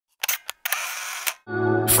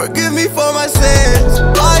forgive me for my sins.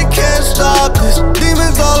 I can't stop this,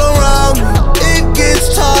 demons all around me. It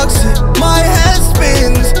gets toxic, my head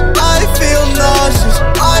spins, I feel nauseous,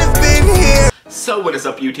 I've been here. So what is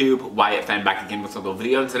up YouTube, Wyatt Fann back again with another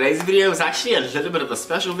video. Today's video is actually a little bit of a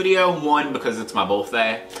special video. One, because it's my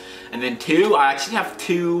birthday. And then two, I actually have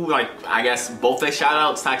two, I guess, birthday shout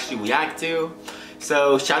outs to actually react to.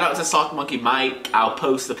 So shout out to Sock Monkey Mike. I'll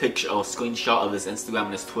post a picture or screenshot of his Instagram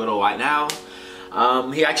and his Twitter right now.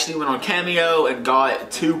 He actually went on Cameo and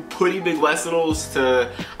got two pretty big listeners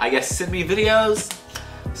to, I guess, send me videos.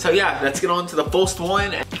 So yeah, let's get on to the first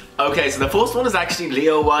one. Okay, so the first one is actually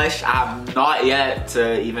Leo Rush. I have not yet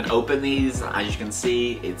to even open these. As you can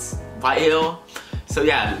see, it's right here. So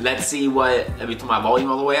yeah, let's see what, let me turn my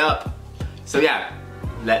volume all the way up. So yeah,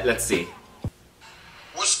 let's see.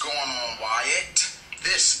 What's going on, Wyatt?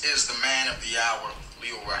 This is the man of the hour,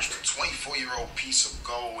 Leo Rush, the 24-year-old piece of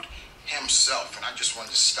gold himself. And I just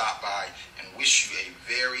wanted to stop by and wish you a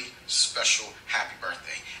very special happy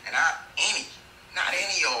birthday. And not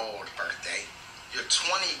any old birthday, your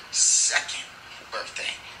 22nd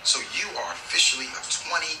birthday. So you are officially a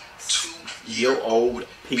 22-year-old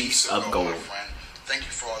piece of gold, my friend. Thank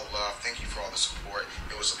you for all the love. Thank you for all the support.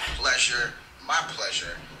 It was a pleasure, my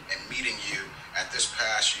pleasure, in meeting you at this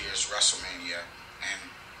past year's WrestleMania. And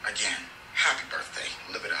again, happy birthday.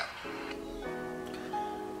 Live it up.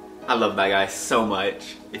 I love that guy so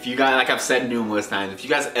much. If you guys, like I've said numerous times, if you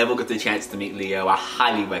guys ever get the chance to meet Leo, I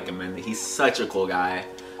highly recommend it. He's such a cool guy.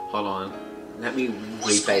 Hold on. Let me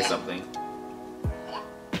replay something.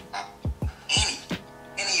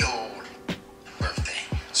 Any old birthday.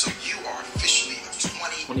 So you are officially a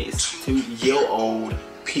 22-year-old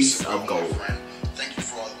piece of gold. Thank you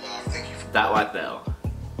for all the love. Thank you for that right there.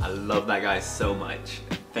 I love that guy so much.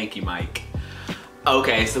 Thank you, Mike.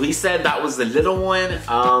 Okay, so he said that was the little one.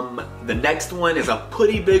 The next one is a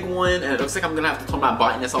pretty big one, and it looks like I'm gonna have to turn my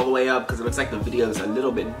brightness all the way up because it looks like the video is a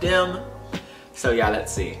little bit dim. So yeah,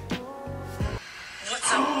 let's see.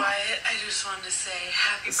 What's up, Wyatt? I just wanted to say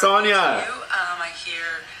happy birthday Sonya. to you. I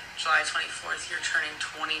hear July 24th, you're turning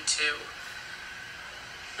 22.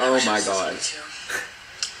 Oh my god. 22.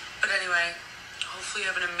 But anyway, hopefully you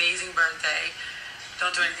have an amazing birthday.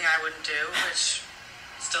 Don't do anything I wouldn't do, which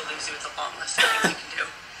still leaves you with a long list of things you can do.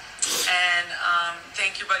 And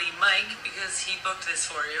thank your buddy Mike, because he booked this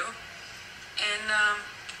for you. And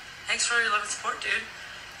thanks for all your love and support, dude.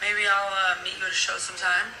 Maybe I'll meet you at a show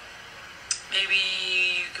sometime. Maybe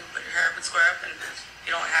you can put your hair up and square up, and if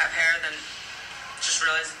you don't have hair, then just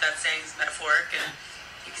realize that saying is metaphoric, and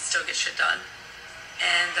you can still get shit done.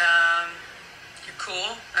 And you're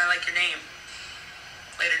cool, and I like your name.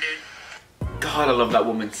 Later, dude. God, I love that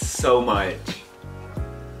woman so much.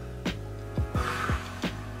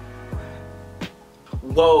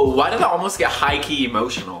 Whoa, why did I almost get high-key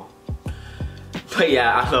emotional? But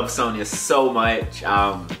yeah, I love Sonya so much.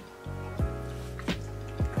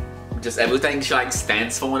 Just everything she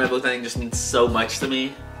stands for and everything just means so much to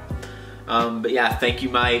me. But yeah, thank you,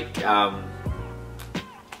 Mike. No,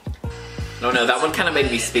 that one kind of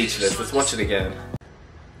made me speechless. Let's watch it again.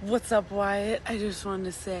 What's up, Wyatt? I just wanted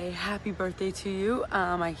to say happy birthday to you.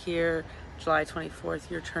 I hear July 24th,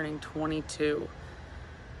 you're turning 22.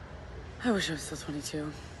 I wish I was still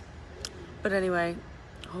 22. But anyway,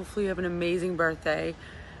 hopefully you have an amazing birthday.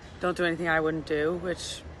 Don't do anything I wouldn't do,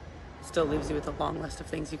 which still leaves you with a long list of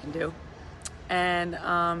things you can do. And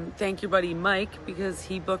thank your buddy Mike, because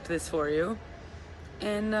he booked this for you.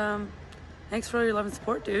 And thanks for all your love and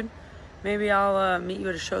support, dude. Maybe I'll meet you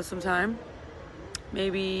at a show sometime.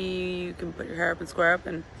 Maybe you can put your hair up and square up,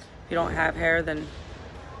 and if you don't have hair, then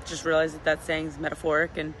just realize that saying is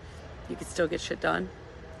metaphoric, and you can still get shit done.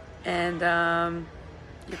 And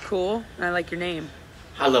you're cool, and I like your name.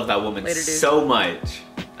 I love that woman Later, dude. so much.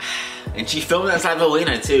 And she filmed it inside the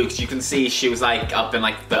arena too, because you can see she was up in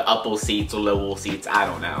the upper seats or lower seats, I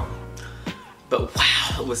don't know. But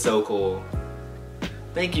wow, it was so cool.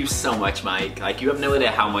 Thank you so much, Mike. You have no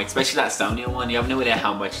idea how much, especially that Sonya one, you have no idea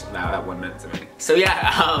how much that one meant to me. So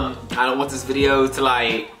yeah, I don't want this video to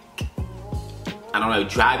I don't know,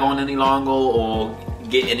 drag on any longer or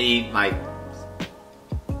get any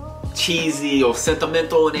cheesy or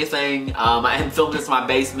sentimental or anything. I hadn't filmed this in my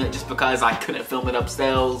basement just because I couldn't film it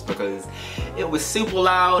upstairs because it was super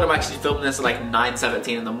loud. I'm actually filming this at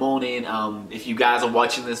 9:17 in the morning. If you guys are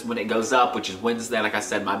watching this when it goes up, which is Wednesday, like I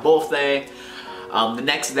said, my birthday. The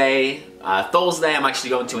next day, Thursday, I'm actually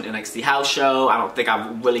going to an NXT house show. I don't think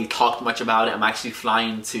I've really talked much about it. I'm actually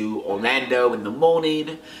flying to Orlando in the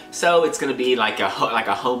morning. So it's going to be like a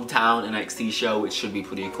hometown NXT show, which should be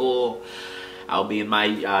pretty cool. I'll be in my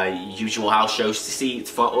usual house show seats,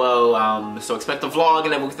 front row. So expect a vlog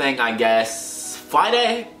and everything, I guess,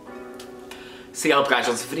 Friday. So yeah, I hope you guys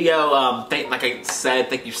enjoyed this video. Like I said,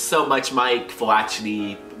 thank you so much, Mike, for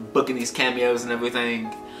actually booking these cameos and everything.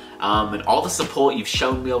 And all the support you've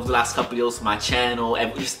shown me over the last couple of years for my channel,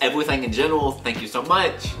 just everything in general. Thank you so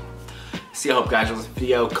much. So I hope you guys enjoyed this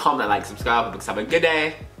video. Comment, like, subscribe. Hope you guys have a good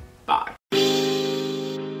day.